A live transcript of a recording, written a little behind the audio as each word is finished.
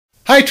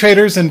Hi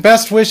traders, and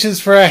best wishes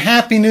for a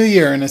happy new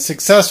year and a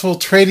successful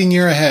trading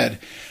year ahead.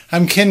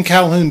 I'm Ken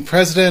Calhoun,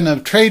 president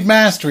of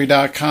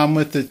TradeMastery.com,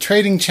 with the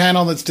trading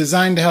channel that's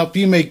designed to help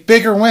you make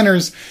bigger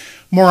winners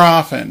more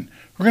often.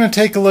 We're going to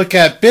take a look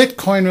at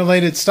Bitcoin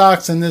related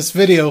stocks in this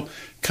video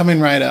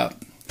coming right up.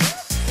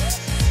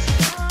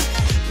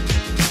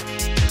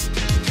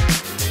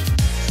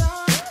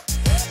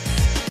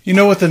 You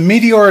know, with the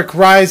meteoric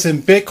rise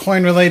in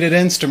Bitcoin-related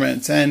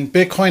instruments and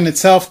Bitcoin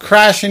itself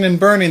crashing and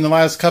burning the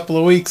last couple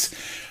of weeks,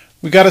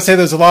 we got to say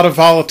there's a lot of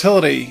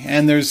volatility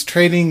and there's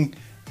trading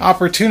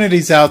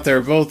opportunities out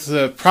there,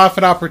 both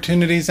profit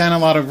opportunities and a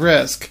lot of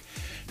risk.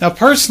 Now,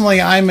 personally,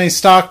 I'm a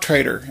stock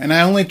trader and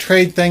I only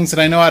trade things that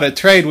I know how to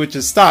trade, which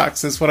is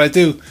stocks. That's what I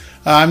do.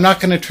 I'm not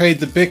going to trade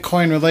the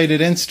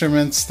Bitcoin-related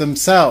instruments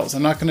themselves.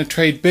 I'm not going to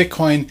trade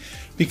Bitcoin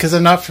because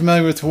I'm not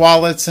familiar with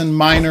wallets and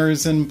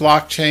miners and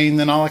blockchain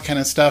and all that kind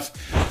of stuff.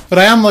 But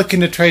I am looking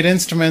to trade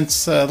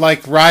instruments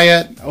like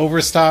Riot,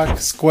 Overstock,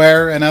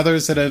 Square, and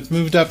others that have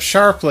moved up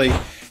sharply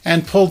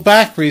and pulled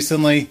back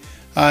recently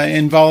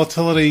in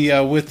volatility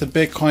with the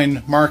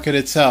Bitcoin market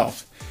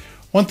itself.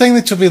 One thing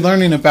that you'll be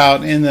learning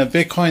about in the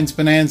Bitcoin's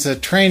Bonanza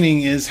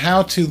training is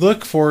how to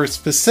look for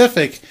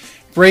specific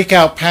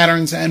breakout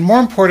patterns and,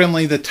 more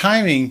importantly, the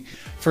timing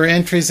for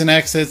entries and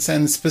exits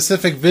and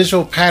specific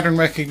visual pattern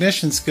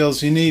recognition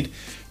skills you need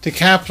to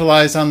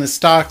capitalize on the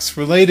stocks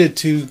related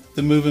to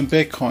the move in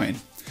Bitcoin.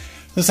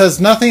 This has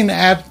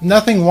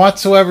nothing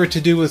whatsoever to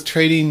do with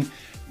trading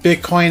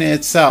Bitcoin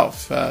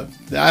itself. I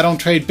don't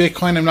trade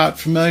Bitcoin. I'm not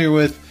familiar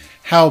with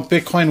how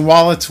Bitcoin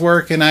wallets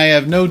work, and I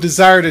have no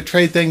desire to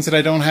trade things that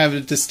I don't have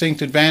a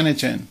distinct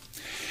advantage in.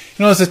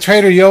 You know, as a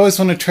trader, you always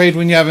want to trade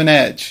when you have an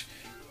edge,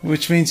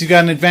 which means you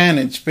got an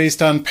advantage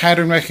based on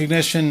pattern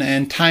recognition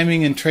and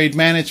timing and trade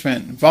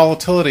management,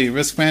 volatility,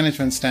 risk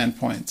management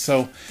standpoint.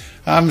 So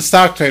I'm a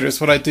stock trader,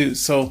 is what I do.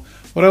 So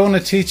what I want to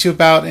teach you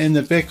about in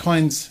the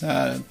Bitcoin's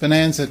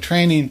Bonanza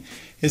training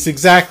is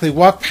exactly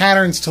what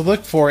patterns to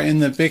look for in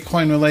the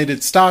Bitcoin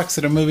related stocks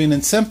that are moving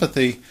in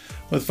sympathy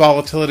with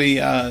volatility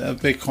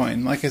of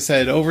Bitcoin. Like I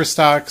said,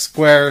 Overstock,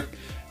 Square,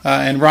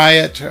 and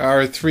Riot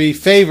are three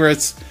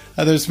favorites.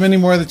 There's many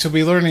more that you'll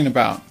be learning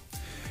about.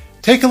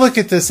 Take a look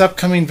at this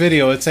upcoming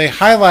video. It's a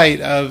highlight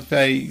of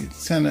a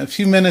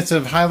few minutes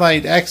of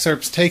highlight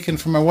excerpts taken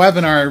from a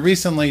webinar I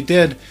recently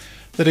did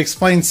that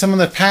explains some of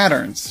the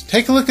patterns.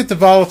 Take a look at the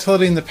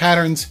volatility and the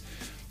patterns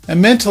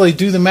and mentally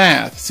do the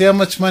math. See how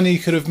much money you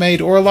could have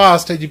made or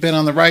lost had you been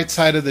on the right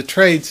side of the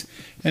trades,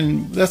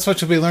 and that's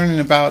what you'll be learning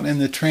about in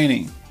the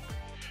training.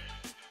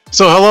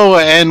 So hello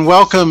and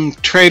welcome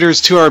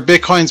traders to our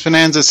Bitcoin's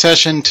Bonanza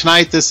session.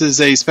 Tonight this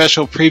is a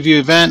special preview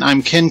event.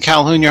 I'm Ken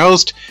Calhoun, your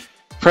host,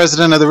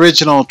 president of the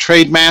original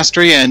Trade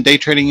Mastery and Day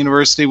Trading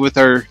University, with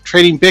our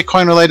trading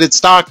Bitcoin related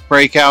stock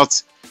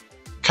breakouts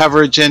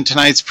coverage in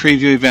tonight's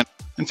preview event.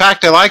 In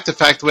fact, I like the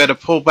fact that we had a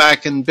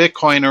pullback in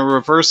Bitcoin or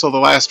reversal the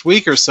last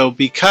week or so,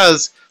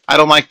 because I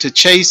don't like to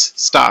chase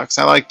stocks.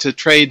 I like to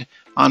trade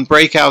on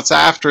breakouts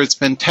after it's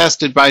been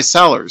tested by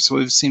sellers. So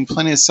we've seen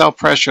plenty of sell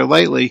pressure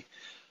lately.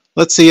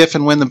 Let's see if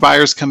and when the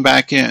buyers come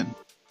back in.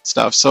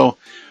 So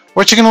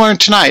what you're going to learn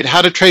tonight: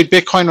 how to trade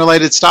Bitcoin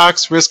related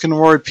stocks, risk and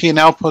reward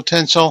P&L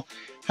potential,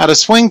 how to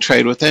swing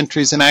trade with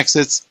entries and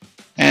exits,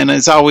 and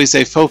as always,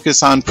 a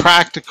focus on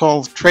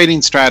practical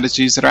trading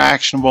strategies that are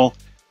actionable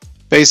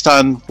based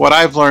on what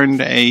I've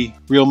learned, a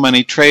real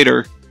money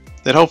trader,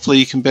 that hopefully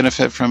you can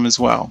benefit from as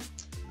well.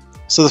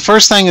 So the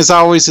first thing, as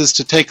always, is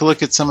to take a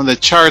look at some of the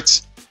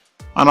charts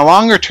on a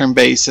longer term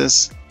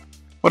basis.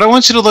 What I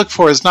want you to look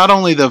for is not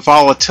only the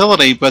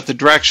volatility, but the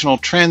directional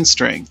trend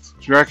strength,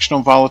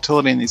 directional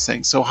volatility in these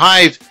things. So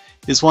Hive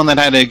is one that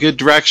had a good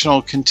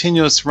directional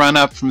continuous run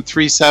up from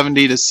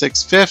 370 to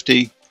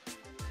 650.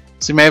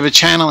 So you may have a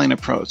channeling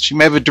approach. You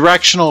may have a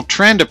directional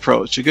trend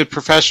approach, a good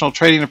professional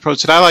trading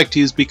approach that I like to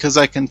use because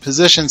I can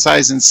position,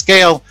 size, and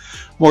scale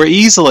more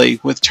easily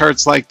with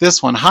charts like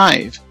this one,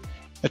 Hive.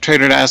 A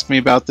trader had asked me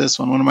about this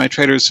one. One of my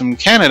traders from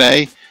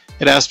Canada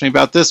had asked me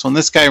about this one.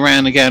 This guy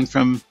ran again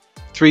from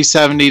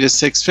 370 to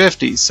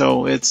 650.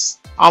 So it's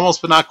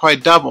almost but not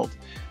quite doubled.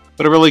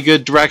 But a really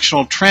good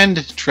directional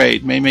trend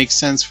trade may make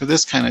sense for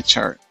this kind of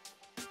chart.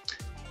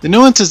 The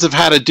nuances of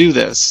how to do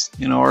this,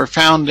 are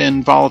found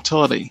in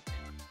volatility.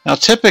 Now,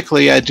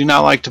 typically, I do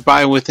not like to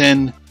buy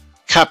within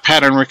cup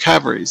pattern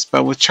recoveries,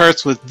 but with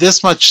charts with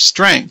this much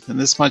strength and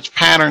this much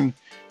pattern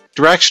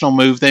directional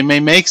move, they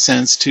may make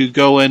sense to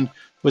go in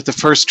with the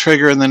first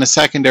trigger and then a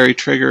secondary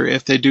trigger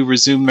if they do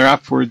resume their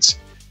upwards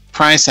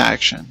price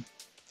action.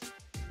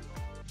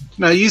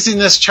 Now, using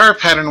this chart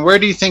pattern, where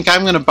do you think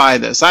I'm going to buy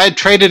this? I had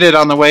traded it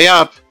on the way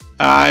up.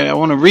 I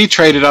want to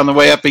retrade it on the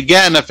way up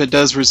again if it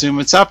does resume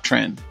its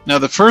uptrend. Now,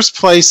 the first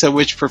place at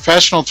which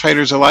professional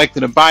traders are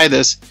likely to buy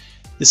this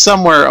is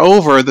somewhere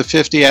over the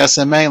 50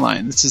 SMA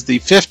line. This is the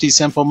 50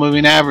 simple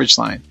moving average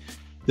line.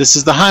 This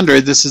is the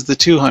 100. This is the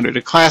 200.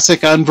 A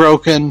classic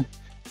unbroken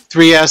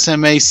 3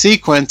 SMA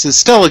sequence is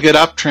still a good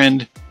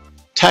uptrend,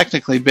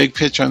 technically, big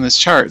picture on this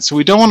chart. So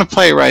we don't want to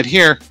play it right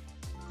here,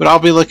 but I'll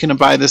be looking to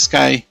buy this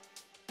guy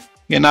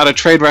Again, not a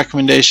trade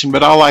recommendation,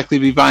 but I'll likely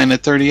be buying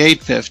at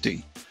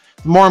 38.50.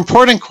 The more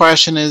important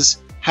question is,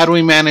 how do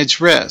we manage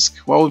risk?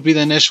 What would be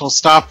the initial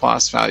stop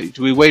loss value?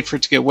 Do we wait for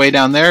it to get way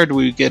down there, or do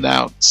we get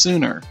out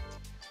sooner?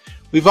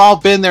 We've all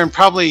been there, and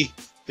probably,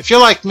 if you're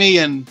like me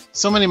and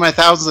so many of my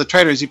thousands of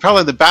traders, you probably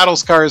have the battle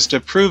scars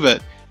to prove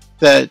it,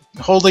 that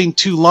holding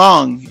too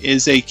long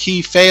is a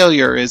key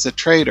failure as a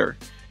trader.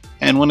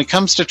 And when it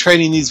comes to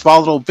trading these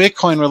volatile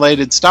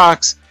Bitcoin-related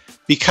stocks,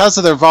 because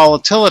of their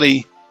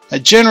volatility, a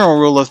general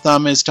rule of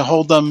thumb is to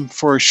hold them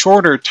for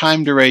shorter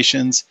time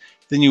durations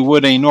than you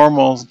would a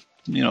normal,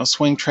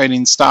 swing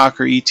trading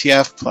stock or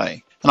ETF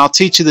play. And I'll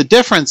teach you the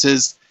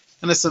differences,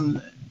 and there's some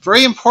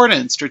very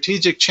important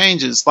strategic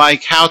changes,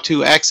 like how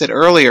to exit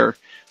earlier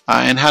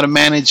and how to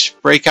manage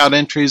breakout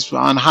entries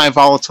on high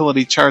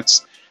volatility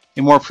charts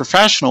a more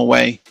professional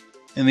way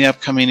in the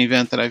upcoming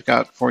event that I've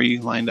got for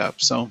you lined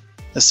up. So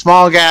a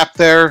small gap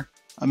there,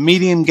 a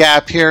medium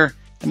gap here,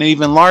 and an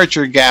even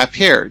larger gap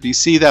here. Do you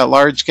see that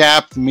large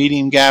gap, the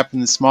medium gap,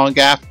 and the small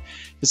gap?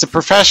 As a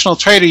professional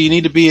trader, you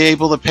need to be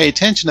able to pay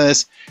attention to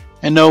this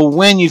and know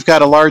when you've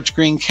got a large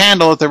green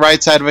candle at the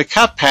right side of a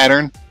cup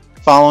pattern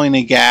following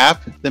a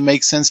gap that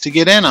makes sense to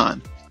get in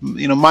on.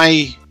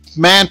 My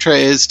mantra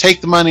is take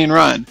the money and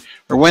run,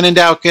 or when in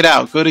doubt, get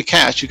out, go to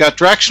cash. You've got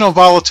directional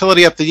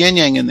volatility up the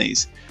yin-yang in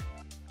these,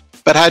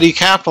 but how do you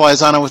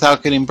capitalize on it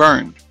without getting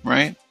burned,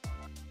 right?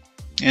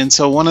 And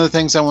so one of the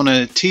things I want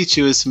to teach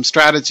you is some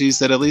strategies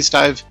that at least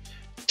I've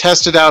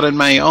tested out in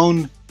my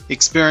own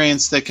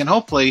experience that can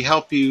hopefully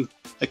help you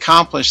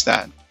accomplish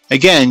that.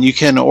 Again, you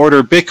can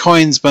order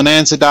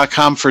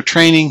bitcoinsbonanza.com for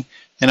training,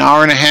 an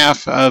hour and a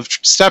half of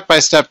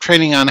step-by-step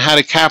training on how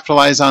to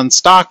capitalize on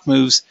stock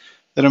moves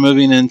that are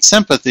moving in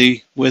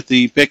sympathy with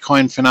the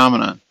Bitcoin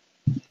phenomenon.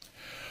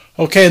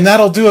 Okay, and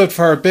that'll do it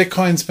for our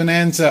Bitcoins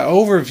Bonanza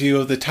overview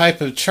of the type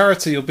of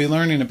charts that you'll be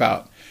learning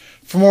about.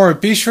 For more,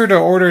 be sure to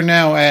order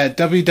now at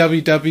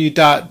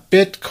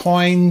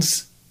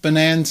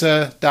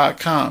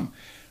www.bitcoinsbonanza.com,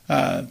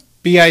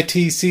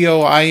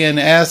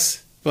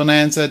 BITCOINS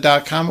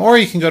bonanza.com, or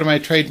you can go to my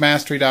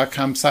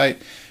trademastery.com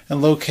site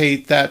and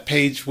locate that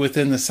page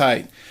within the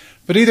site.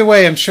 But either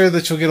way, I'm sure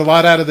that you'll get a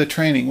lot out of the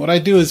training. What I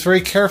do is very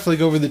carefully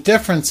go over the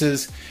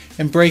differences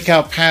in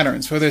breakout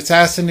patterns, whether it's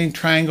ascending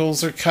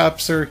triangles or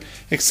cups or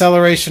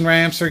acceleration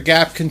ramps or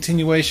gap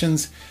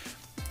continuations.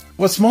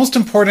 What's most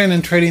important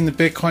in trading the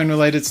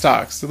Bitcoin-related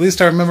stocks, at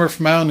least I remember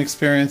from my own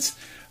experience,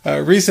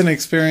 recent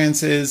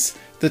experience, is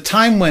the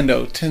time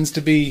window tends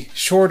to be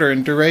shorter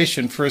in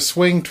duration for a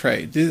swing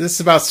trade. This is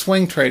about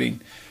swing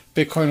trading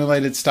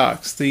Bitcoin-related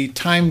stocks. The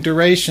time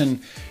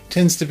duration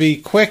tends to be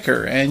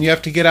quicker, and you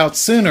have to get out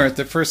sooner at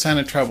the first sign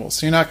of trouble.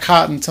 So you're not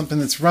caught in something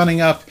that's running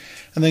up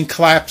and then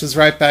collapses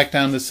right back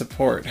down to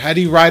support. How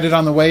do you ride it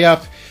on the way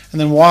up and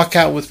then walk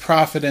out with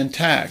profit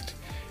intact?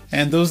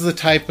 And those are the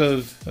type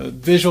of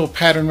visual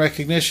pattern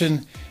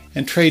recognition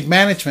and trade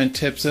management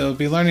tips that we'll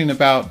be learning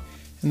about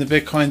in the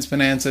Bitcoins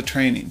Bonanza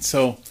training.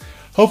 So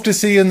hope to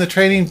see you in the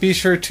training. Be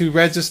sure to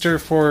register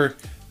for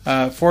it,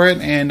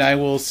 and I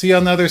will see you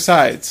on the other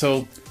side.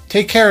 So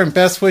take care, and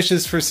best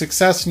wishes for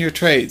success in your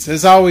trades.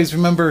 As always,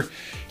 remember,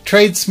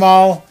 trade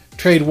small,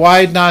 trade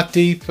wide, not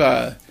deep.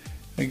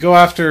 Go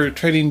after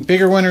trading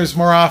bigger winners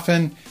more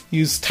often.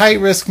 Use tight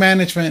risk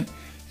management,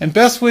 and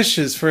best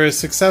wishes for a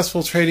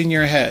successful trading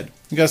year ahead.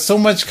 We've got so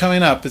much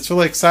coming up. It's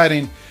really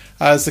exciting.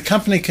 As the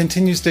company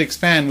continues to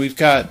expand, we've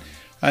got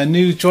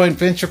new joint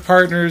venture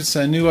partners,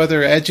 new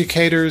other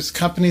educators,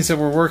 companies that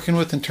we're working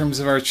with in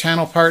terms of our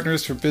channel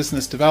partners for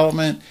business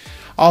development,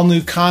 all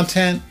new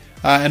content,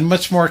 and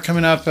much more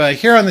coming up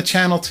here on the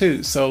channel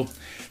too. So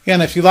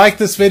again, if you like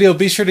this video,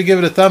 be sure to give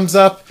it a thumbs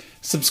up,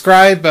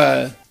 subscribe,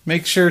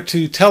 make sure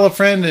to tell a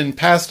friend and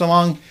pass it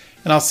along,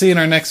 and I'll see you in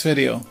our next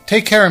video.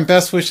 Take care, and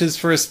best wishes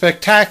for a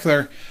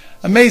spectacular,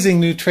 amazing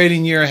new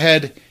trading year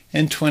ahead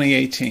in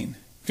 2018.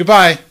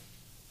 Goodbye.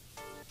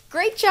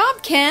 Great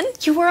job, Ken.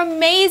 You were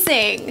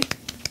amazing.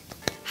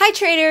 Hi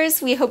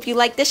traders, we hope you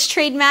liked this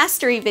Trade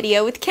Mastery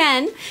video with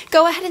Ken.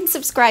 Go ahead and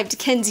subscribe to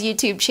Ken's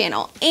YouTube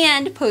channel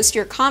and post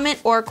your comment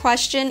or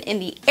question in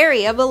the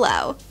area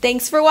below.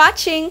 Thanks for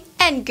watching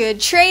and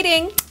good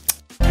trading.